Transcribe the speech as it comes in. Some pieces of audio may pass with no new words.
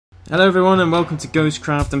Hello everyone and welcome to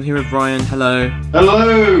Ghostcraft. I'm here with Ryan. Hello.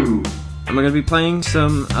 Hello! And we're going to be playing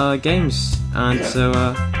some games. And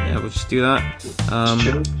yeah, we'll just do that.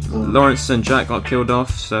 Lawrence and Jack got killed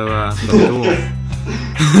off, so Yeah,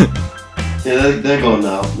 they're gone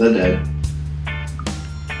now. They're dead.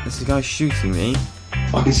 There's a guy shooting me.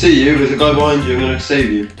 I can see you. There's a guy behind you. I'm going to save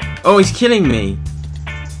you. Oh, he's killing me.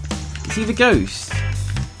 Is he the ghost?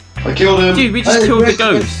 I killed him. Dude, we just killed the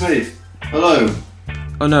ghost. Hello.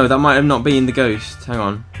 Oh no, that might have not been the ghost. Hang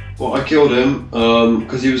on. Well, I killed him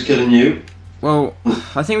because he was killing you. Well,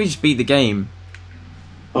 I think we just beat the game.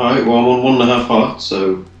 Alright, well, I'm on 1.5 hearts,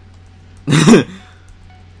 so...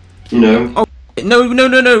 you know. Oh,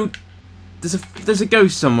 no. There's a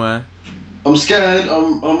ghost somewhere. I'm scared.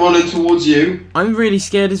 I'm running towards you. I'm really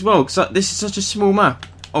scared as well, because this is such a small map.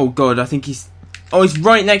 Oh god, I think he's... Oh, he's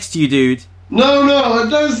right next to you, dude. No,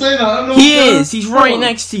 don't say that. I'm not He's right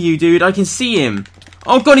next to you, dude. I can see him.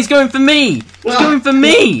 Oh god, he's going for me! He's going for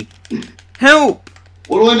me! Help!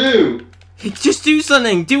 What do I do? Just do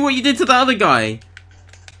something! Do what you did to the other guy!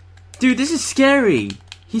 Dude, this is scary.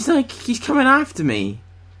 He's coming after me.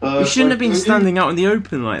 We shouldn't have been standing out in the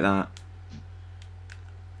open like that.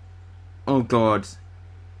 Oh god.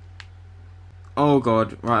 Oh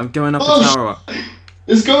god. Right, I'm going up a tower.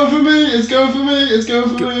 It's going for me! It's going for me! It's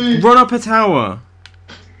going for me! Run up a tower!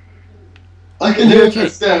 I can hear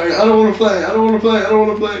it scary. I don't want to play. I don't want to play. I don't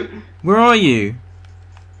want to play. Where are you?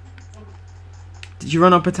 Did you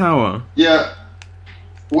run up a tower? Yeah.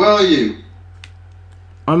 Where are you?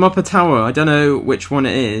 I'm up a tower. I don't know which one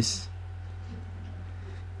it is.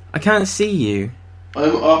 I can't see you.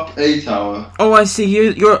 I'm up a tower. Oh, I see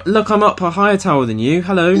you. Look, I'm up a higher tower than you.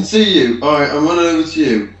 Hello. I can see you. Alright, I'm running over to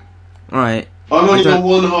you. Alright. I'm only on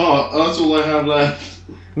 1 heart. That's all I have left.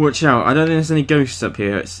 Watch out. I don't think there's any ghosts up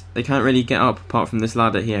here. They can't really get up apart from this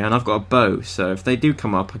ladder here. And I've got a bow, so if they do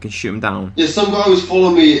come up, I can shoot them down. Yeah, some guy was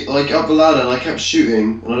following me like up the ladder and I kept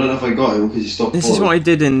shooting. And I don't know if I got him because he stopped This is what I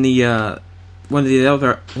did in the one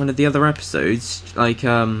of the other episodes. Like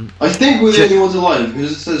I think we're the only ones alive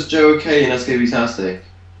because it says Joe OK and SKB-tastic.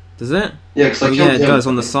 Does it? Yeah, because I killed him. Yeah, it does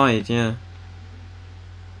on the side. Yeah.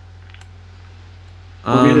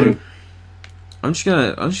 What do you do? I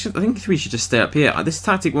think we should just stay up here. This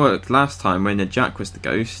tactic worked last time when Jack was the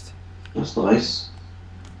ghost. That's nice.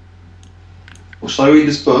 Well, shall I read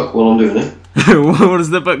this book while I'm doing it? What does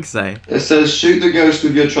the book say? It says, shoot the ghost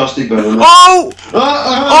with your trusty bow. Oh!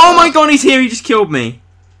 Oh my god, he's here, he just killed me.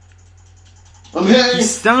 I'm hitting. He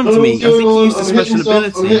stabbed me. I think he used a special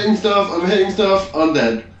ability. I'm hitting stuff, I'm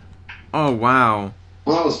dead. Oh wow.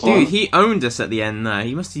 Well, that was fun. Dude, he owned us at the end there.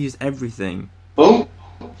 He must have used everything. Oh.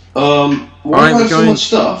 Why do I have so much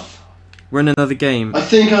stuff? We're in another game. I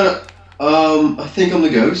think I'm the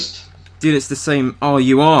ghost. Dude, it's the same. Oh,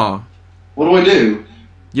 you are. What do I do?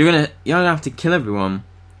 You're gonna have to kill everyone.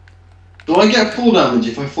 Do I get fall damage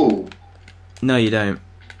if I fall? No, you don't.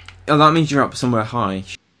 Oh, that means you're up somewhere high.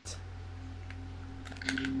 Shit.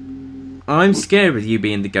 I'm scared with you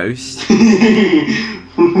being the ghost. I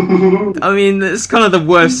mean, it's kind of the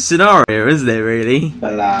worst scenario, isn't it, really?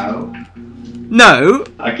 Hello? No!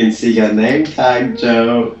 I can see your name tag,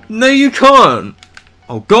 Joe. No, you can't!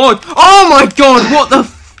 Oh, God! Oh, my God! What the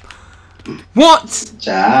What?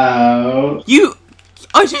 Joe.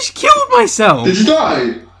 I just killed myself! Did you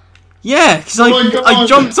die? Yeah, because I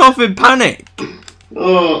jumped off in panic.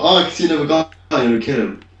 I can see another guy and kill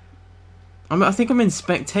him. I think I'm in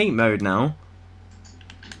spectate mode now.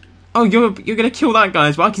 Oh, you're gonna kill that guy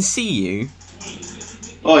as well. I can see you.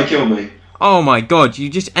 Oh, he killed me. Oh my god, you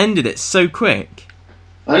just ended it so quick.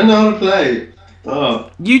 I didn't know how to play. Oh.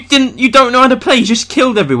 You don't know how to play, you just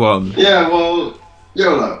killed everyone. Yeah, well,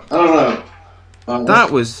 YOLO. I don't know. That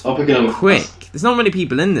was I'll pick it up quick. There's not many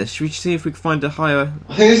people in this. Should we see if we can find a higher...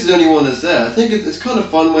 I think this is the only one that's there. I think it's kind of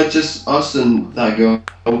fun with just us and that girl,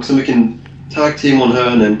 because then we can tag team on her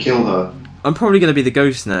and then kill her. I'm probably going to be the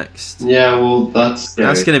ghost next. Yeah, well, that's scary.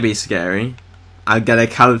 That's going to be scary. I'm going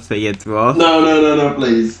to kill for you, dwarf. No,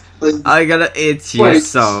 please. I'm going to eat your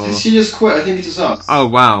soul. She just quit. I think it's just us. Oh,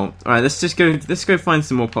 wow. Alright, let's go find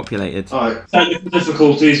some more populated. Alright. Technical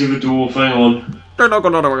difficulties with the dwarf, hang on. I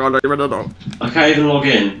can't even log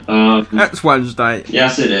in. It's Wednesday.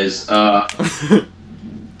 Yes, it is. Okay.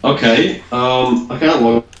 I can't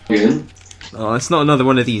log in. Oh, it's not another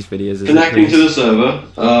one of these videos, is Connecting it? to the server.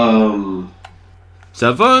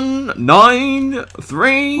 7, 9,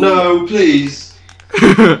 3. No, please.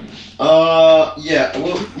 Yeah.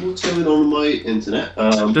 What's going on my internet?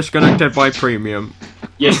 Disconnected by premium.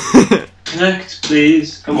 Yeah. Connect,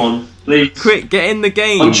 please. Come on, please. Quick, get in the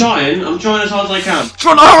game. I'm trying as hard as I can.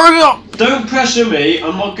 Trying to hurry up. Don't pressure me.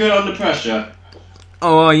 I'm not good under pressure.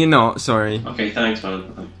 Oh, you're not. Sorry. Okay, thanks,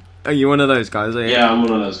 man. Are you one of those guys? Are you? Yeah, I'm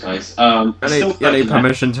one of those guys. You need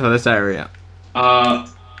permission for this area.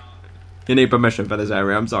 You need permission for this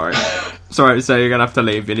area. I'm sorry. Sorry, so you're gonna have to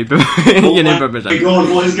leave. You need permission. Oh my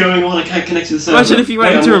god, what is going on? I can't connect to the server. Imagine if you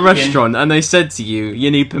went into a restaurant and they said to you, "You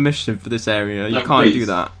need permission for this area." You can't do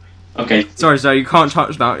that. Okay. Sorry, sir, you can't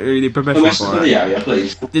touch that. You need permission for it. The area,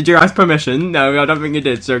 please. Did you ask permission? No, I don't think you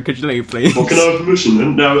did, sir. Could you leave, please? Well, can I have permission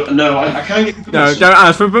then? No, I can't get permission. No, don't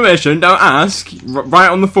ask for permission. Don't ask. Write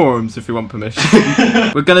on the forums if you want permission.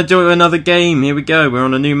 We're gonna do another game. Here we go. We're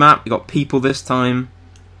on a new map. We got people this time.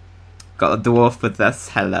 Got a dwarf with us.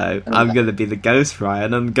 Hello. I'm gonna be the ghost,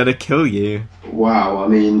 Ryan. I'm gonna kill you. Wow. I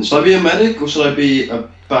mean, should I be a medic or should I be a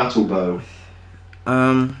battle bow?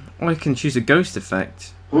 I can choose a ghost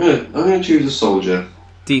effect. I'm gonna choose a soldier.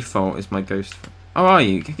 Default is my ghost. Oh, are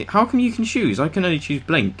you? How come you can choose? I can only choose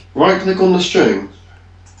blink. Right click on the string.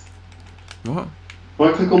 What?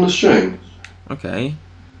 Right click on the string. Okay.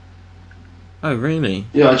 Oh, really?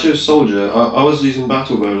 Yeah, I chose soldier. I was using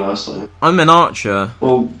battle bow last time. I'm an archer.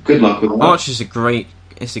 Well, good luck with that. Archer's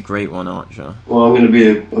it's a great one, Archer. Well, I'm gonna be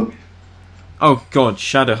a... Oh god,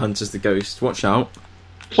 Shadowhunter's the ghost. Watch out.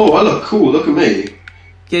 Oh, I look cool. Look at me.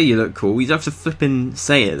 Yeah, you look cool. You have to flipping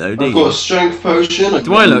say it though, do you? I've got a strength potion.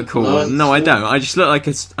 Do I look cool? No, I don't. I just look like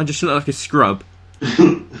a scrub.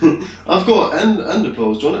 I've got ender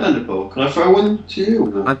pearls. Do you want an ender pearl? Can I throw one to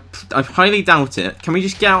you? I highly doubt it. Can we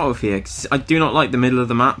just get out of here? Because I do not like the middle of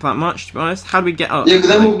the map that much, to be honest. How do we get up? Yeah, but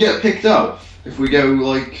then we'll get picked up if we go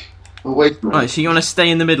like away from it. Right, so you want to stay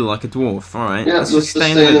in the middle like a dwarf? All right. Yeah, let's just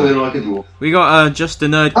stay in the middle like a dwarf. We got just a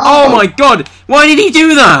nerd. Oh my god! Why did he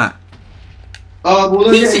do that? Well,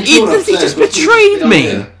 he just betrayed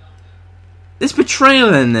me. There's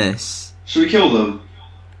betrayal in this. Should we kill them?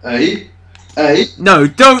 Hey? No,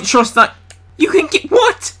 don't trust that. You can get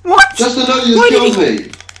what? What? Just to know you killed me.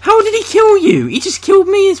 How did he kill you? He just killed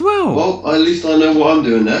me as well. Well, at least I know what I'm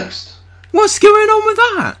doing next. What's going on with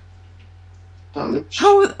that?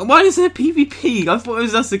 How? Why is there PvP? I thought it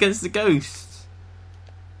was us against the ghosts.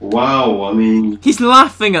 Wow, I mean... He's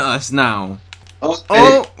laughing at us now. Okay.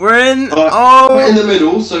 Oh, we're in. We're in the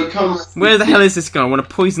middle, so come... Where the hell is this guy? I want to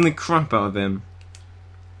poison the crap out of him.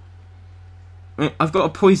 I've got a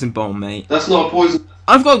poison bomb, mate. That's not a poison...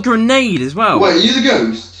 I've got a grenade as well. Wait, are you the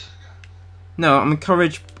ghost? No, I'm a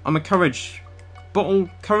courage bottle.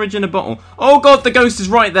 Courage in a bottle. Oh god, the ghost is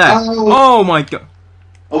right there. Oh my god.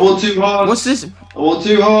 I want 2 hearts. What's this? I want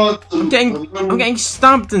 2 hearts. I'm getting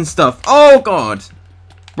stabbed and stuff. Oh god.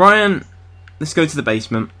 Ryan, let's go to the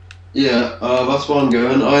basement. Yeah, that's where I'm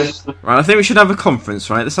going. Right, I think we should have a conference,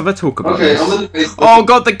 right? Let's have a talk about this. Okay, I'm in the basement. Oh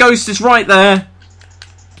god, the ghost is right there.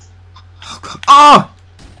 Oh god. Ah!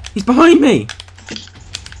 He's behind me.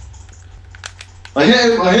 I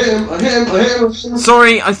hit him.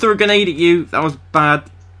 Sorry, I threw a grenade at you. That was bad.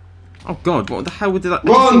 Oh god, what the hell did that...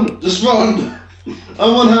 Run! Just run!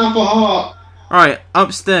 I'm on half a heart. Alright,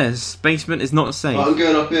 upstairs. Basement is not safe. I'm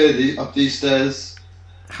going up here, up these stairs.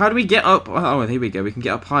 How do we get up? Oh, here we go. We can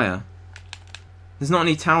get up higher. There's not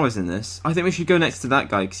any towers in this. I think we should go next to that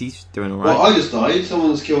guy because he's doing alright. Well, I just died.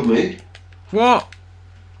 Someone's killed me. What?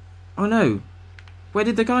 Oh no. Where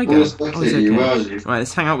did the guy go? Where are you? Right,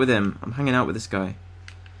 let's hang out with him. I'm hanging out with this guy.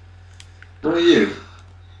 Where are you?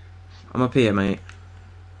 I'm up here, mate.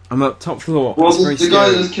 I'm up top floor. Well, the guy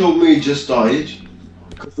that's killed me just died.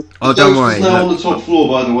 Oh, don't worry. He's now on the top floor,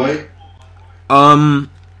 by the way.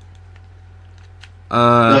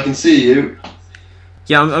 I can see you.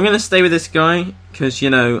 Yeah, I'm gonna stay with this guy because, you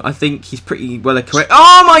know, I think he's pretty well equipped.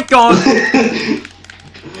 Oh my god!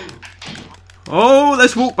 Oh,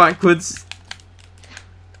 let's walk backwards.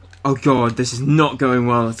 Oh god, this is not going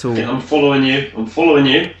well at all. Okay, I'm following you.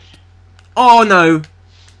 Oh no!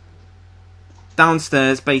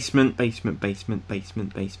 Downstairs, basement. Oh,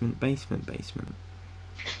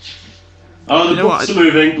 the blocks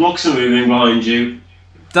are moving behind you.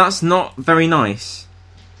 That's not very nice.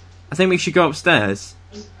 I think we should go upstairs.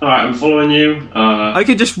 Alright, I'm following you. I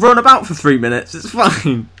could just run about for 3 minutes, it's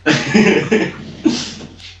fine.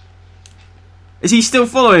 Is he still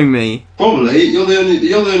following me? Probably. You're the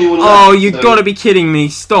only one left. Oh, you've got to be kidding me.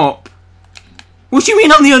 Stop. What do you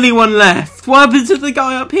mean I'm the only one left? What happened to the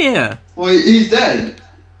guy up here? Well, he's dead.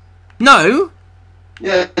 No.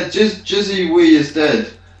 Yeah, Jizzy Wee is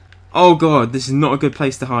dead. Oh god, this is not a good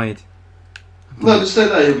place to hide. No, just stay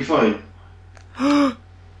there, you'll be fine.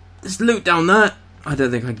 There's loot down there. I don't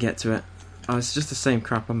think I can get to it. Oh, it's just the same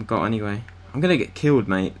crap I've got anyway. I'm gonna get killed,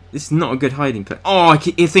 mate. This is not a good hiding place. Oh, I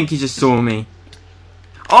think he just saw me.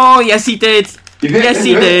 Oh, yes he did. Yes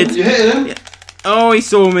he did. You hit him? Yeah. Oh, he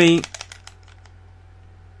saw me.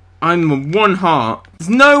 I'm 1 heart. There's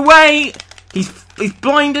no way! He's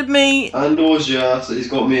blinded me! And Orgia, so he's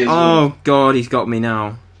got me as well. Oh god, he's got me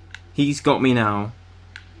now. He's got me now.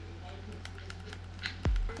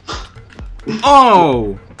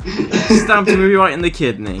 Oh! Stabbed me right in the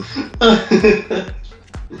kidney.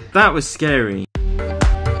 That was scary.